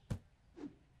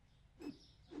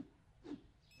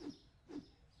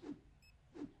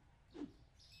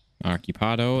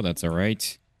 Occupado, that's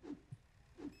alright.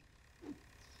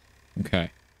 Okay.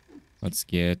 Let's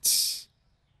get...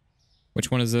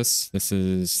 Which one is this? This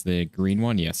is the green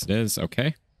one? Yes, it is.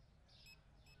 Okay.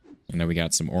 And then we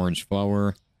got some orange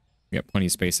flour. We got plenty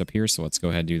of space up here, so let's go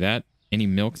ahead and do that. Any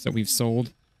milks that we've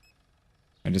sold?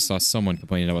 I just saw someone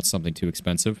complaining about something too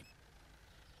expensive.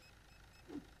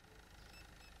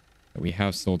 But we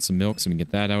have sold some milk, so we can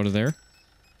get that out of there.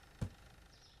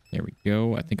 There we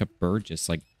go. I think a bird just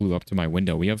like flew up to my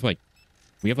window. We have like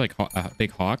a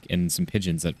big hawk and some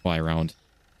pigeons that fly around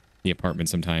the apartment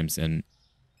sometimes, and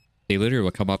they literally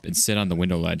will come up and sit on the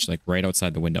window ledge, like right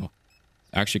outside the window.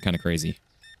 Actually kind of crazy.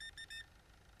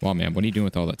 Wow, man, what are you doing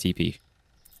with all that TP?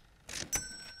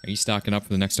 Are you stocking up for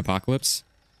the next apocalypse?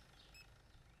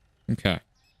 Okay.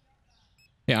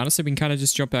 Yeah, honestly, we can kind of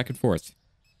just jump back and forth.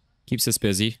 Keeps us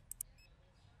busy.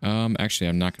 Actually,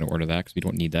 I'm not going to order that because we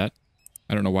don't need that.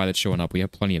 I don't know why that's showing up. We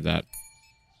have plenty of that.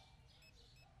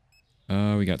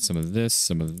 We got some of this,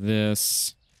 some of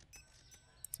this,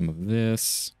 some of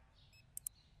this.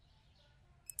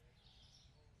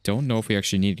 Don't know if we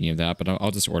actually need any of that, but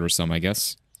I'll just order some, I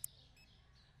guess.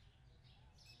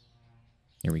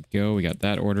 Here we go. We got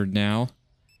that ordered now.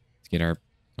 Let's get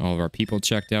all of our people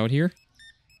checked out here.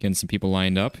 Getting some people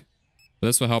lined up. But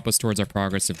this will help us towards our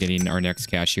progress of getting our next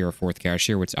cashier or fourth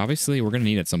cashier, which obviously we're going to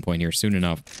need at some point here soon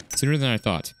enough. Sooner than I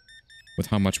thought, with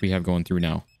how much we have going through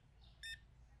now.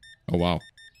 Oh, wow.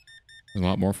 There's a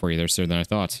lot more for you there, sir, than I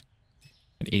thought.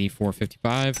 At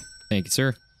 84.55. Thank you,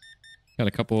 sir. Got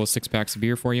a couple of 6-packs of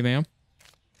beer for you, ma'am.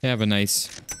 Have a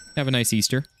nice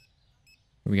Easter.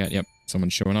 We got, yep, someone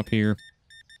showing up here.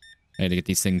 I had to get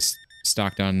these things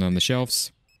stocked on the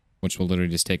shelves, which will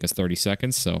literally just take us 30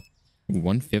 seconds, so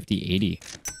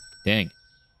 150.80. Dang.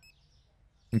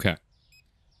 Okay.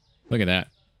 Look at that.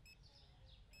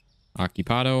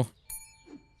 Occupado.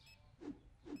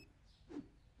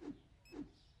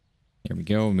 There we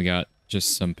go, and we got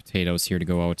just some potatoes here to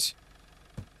go out.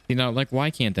 You know, like,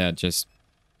 why can't that just...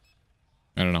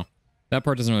 I don't know. That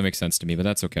part doesn't really make sense to me, but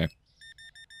that's okay.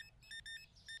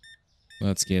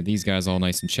 Let's get these guys all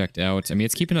nice and checked out. I mean,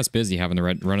 it's keeping us busy having the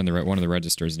running one of the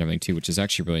registers and everything too, which is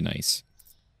actually really nice.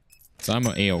 So I'm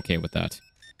A-okay with that.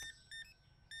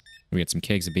 We got some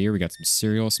kegs of beer. We got some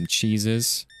cereal, some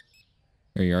cheeses.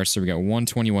 There you are, sir. We got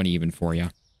 121 even for you.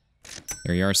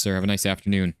 There you are, sir. Have a nice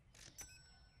afternoon.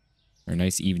 Or a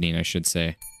nice evening, I should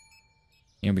say.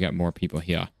 And we got more people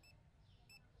here.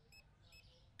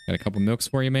 Got a couple milks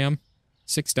for you, ma'am.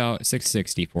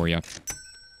 $6.60 for you.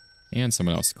 And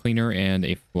someone else. Cleaner and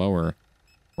a flower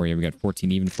for you. We got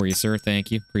 14 even for you, sir.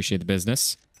 Thank you. Appreciate the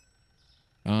business.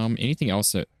 Anything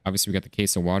else? Obviously, we got the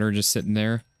case of water just sitting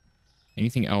there.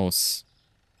 Anything else?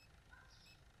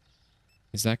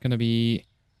 Is that going to be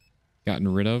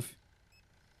gotten rid of?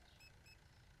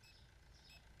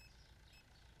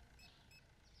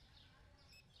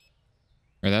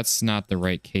 Or that's not the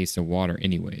right case of water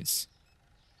anyways.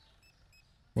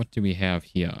 What do we have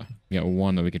here? We got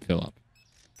one that we could fill up.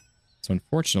 So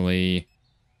unfortunately,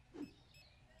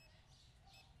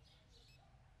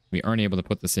 we aren't able to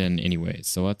put this in anyways.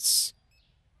 So let's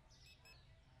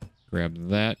grab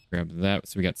that, grab that.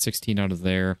 So we got 16 out of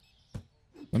there.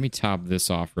 Let me top this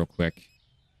off real quick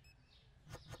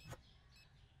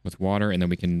with water, and then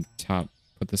we can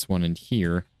put this one in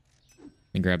here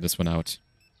and grab this one out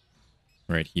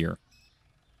right here.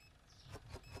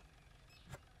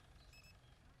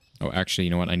 Oh, actually, you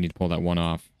know what? I need to pull that one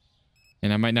off.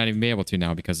 And I might not even be able to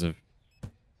now because of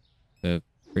the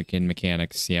freaking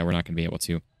mechanics. Yeah, we're not going to be able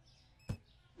to.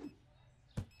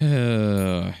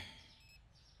 And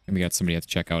we got somebody at the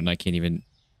checkout, and I can't even...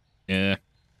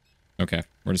 Okay,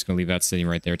 we're just going to leave that sitting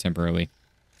right there temporarily.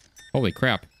 Holy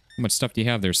crap. How much stuff do you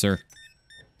have there, sir?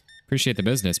 Appreciate the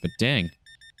business, but dang.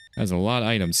 That's a lot of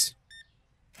items.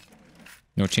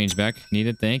 No change back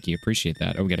needed? Thank you. Appreciate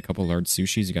that. Oh, we got a couple large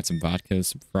sushis. We got some vodka,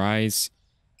 some fries.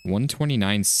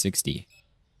 129.60.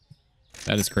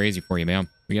 That is crazy for you, man.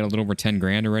 We got a little over 10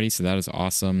 grand already, so that is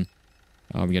awesome.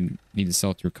 Need to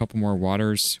sell through a couple more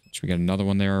waters, which we got another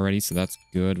one there already, so that's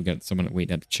good. We got someone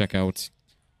waiting at the checkout.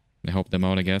 Gonna help them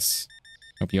out, I guess.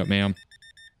 Help you out, ma'am.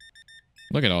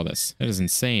 Look at all this. That is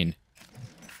insane.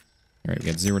 All right, we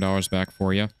got $0 back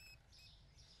for you.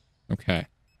 Okay.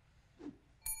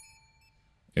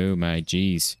 Oh my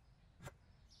jeez.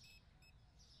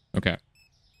 Okay.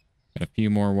 Got a few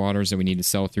more waters that we need to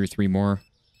sell through. 3 more.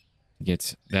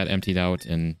 Get that emptied out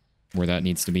and where that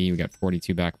needs to be. We got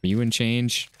 42 back for you and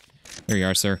change. There you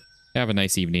are, sir. Have a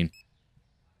nice evening.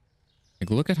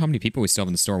 Like, look at how many people we still have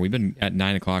in the store. We've been at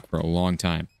 9 o'clock for a long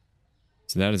time.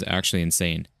 So that is actually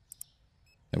insane.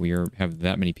 That we have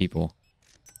that many people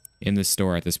in the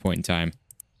store at this point in time.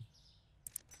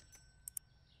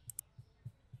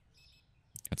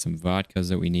 Got some vodkas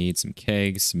that we need, some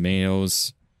kegs, some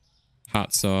mayos,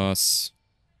 hot sauce.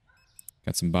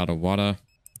 Got some bottled water.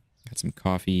 Got some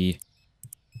coffee.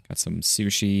 Got some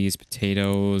sushis,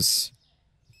 potatoes.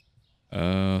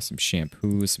 Some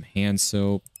shampoo, some hand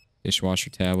soap, dishwasher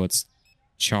tablets,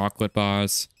 chocolate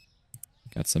bars.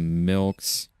 Got some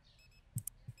milks.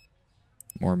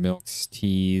 More milks,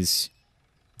 teas.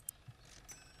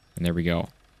 And there we go.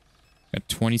 Got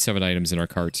 27 items in our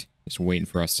cart. Just waiting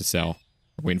for us to sell.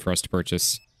 Waiting for us to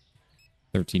purchase.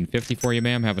 $13.50 for you,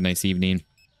 ma'am. Have a nice evening.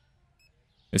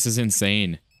 This is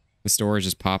insane. The store is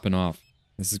just popping off.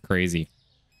 This is crazy.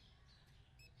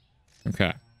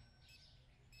 Okay.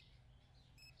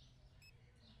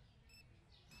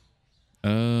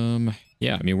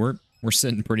 Yeah, I mean, we're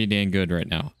sitting pretty dang good right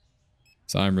now.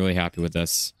 So I'm really happy with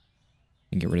this.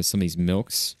 And get rid of some of these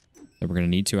milks that we're going to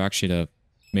need to actually to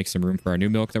make some room for our new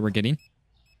milk that we're getting.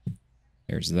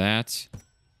 There's that.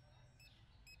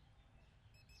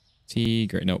 Tea,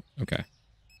 great. Nope. Okay.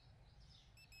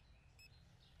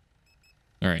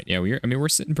 All right. Yeah, we're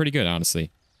sitting pretty good,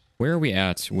 honestly. Where are we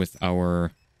at with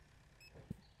our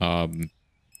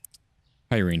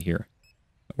hiring here?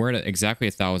 We're at exactly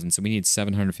 1,000, so we need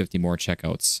 750 more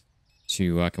checkouts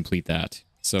to complete that.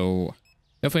 So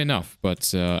definitely enough,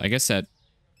 but I guess that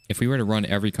if we were to run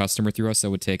every customer through us, that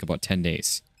would take about 10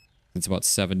 days. It's about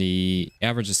 70,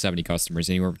 average of 70 customers,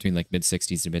 anywhere between like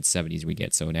mid-60s to mid-70s we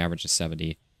get, so an average of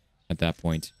 70 at that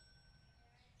point.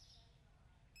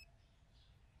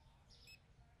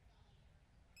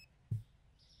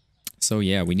 So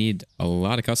yeah, we need a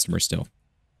lot of customers still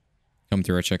come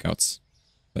through our checkouts.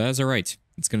 But that's all right.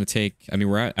 It's going to take, I mean,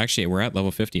 we're at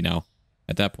level 50 now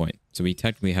at that point. So we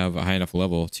technically have a high enough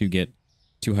level to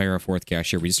hire a fourth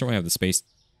cashier. We just don't have the space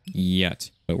yet,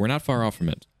 but we're not far off from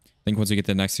it. I think once we get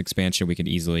the next expansion, we could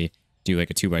easily do like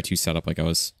a 2x2 setup like I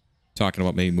was talking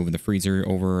about, maybe moving the freezer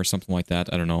over or something like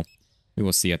that. I don't know. We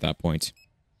will see at that point.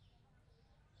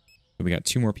 But we got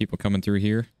 2 more people coming through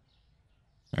here.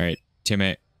 All right,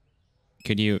 Timmy,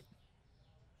 could you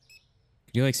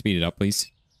like speed it up,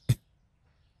 please?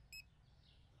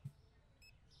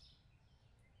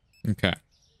 Okay.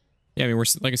 Yeah, I mean,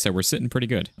 like I said, we're sitting pretty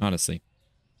good, honestly.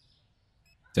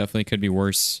 Definitely could be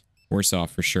worse off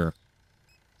for sure.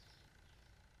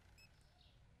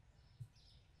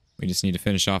 We just need to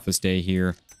finish off this day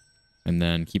here and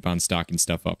then keep on stocking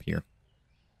stuff up here.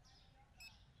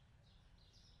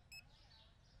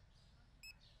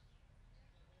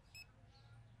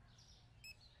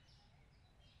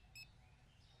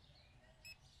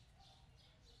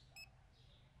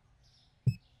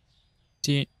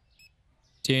 Dun,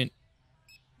 dun,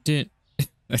 dun.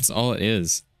 That's all it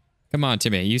is. Come on,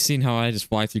 Timmy. You seen how I just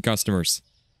fly through customers?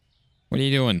 What are you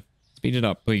doing? Speed it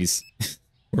up, please.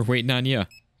 We're waiting on you.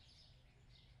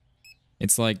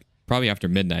 It's like probably after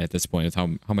midnight at this point with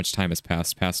how much time has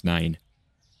passed, past 9.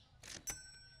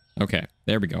 Okay,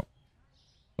 there we go.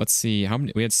 Let's see how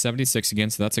many. We had 76 again,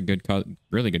 so that's a good,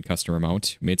 really good customer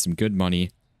amount. We made some good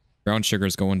money. Brown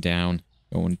sugar's going down,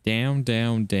 down,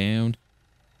 down.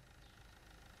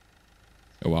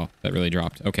 Oh wow, that really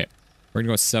dropped. Okay, we're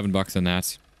gonna go $7 on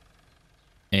that,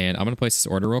 and I'm gonna place this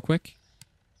order real quick,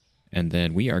 and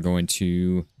then we are going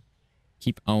to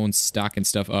keep on stocking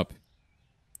stuff up.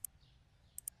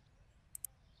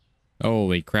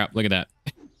 Holy crap, look at that.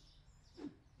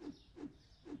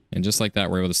 And just like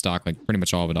that, we're able to stock like pretty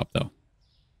much all of it up though.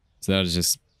 So that is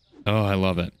just, oh, I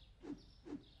love it.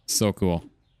 So cool.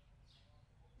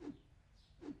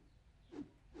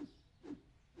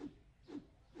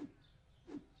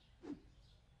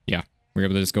 Yeah, we're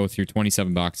able to just go through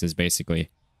 27 boxes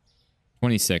basically.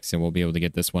 26, and we'll be able to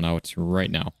get this one out right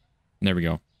now. And there we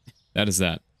go. That is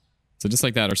that. So just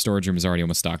like that, our storage room is already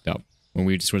almost stocked up. When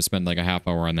we just would have spent like a half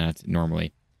hour on that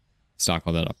normally. Stock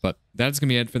all that up. But that's going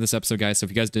to be it for this episode, guys. So if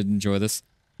you guys did enjoy this,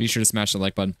 be sure to smash the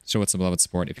like button. Show it some love and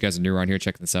support. If you guys are new around here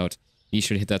checking this out, be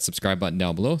sure to hit that subscribe button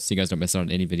down below so you guys don't miss out on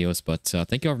any videos. But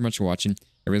thank you all very much for watching.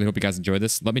 I really hope you guys enjoyed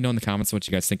this. Let me know in the comments what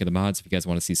you guys think of the mods. If you guys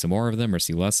want to see some more of them or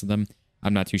see less of them.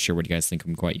 I'm not too sure what you guys think of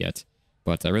them quite yet.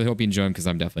 But I really hope you enjoy them because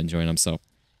I'm definitely enjoying them. So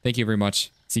thank you very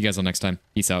much. See you guys all next time.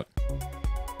 Peace out.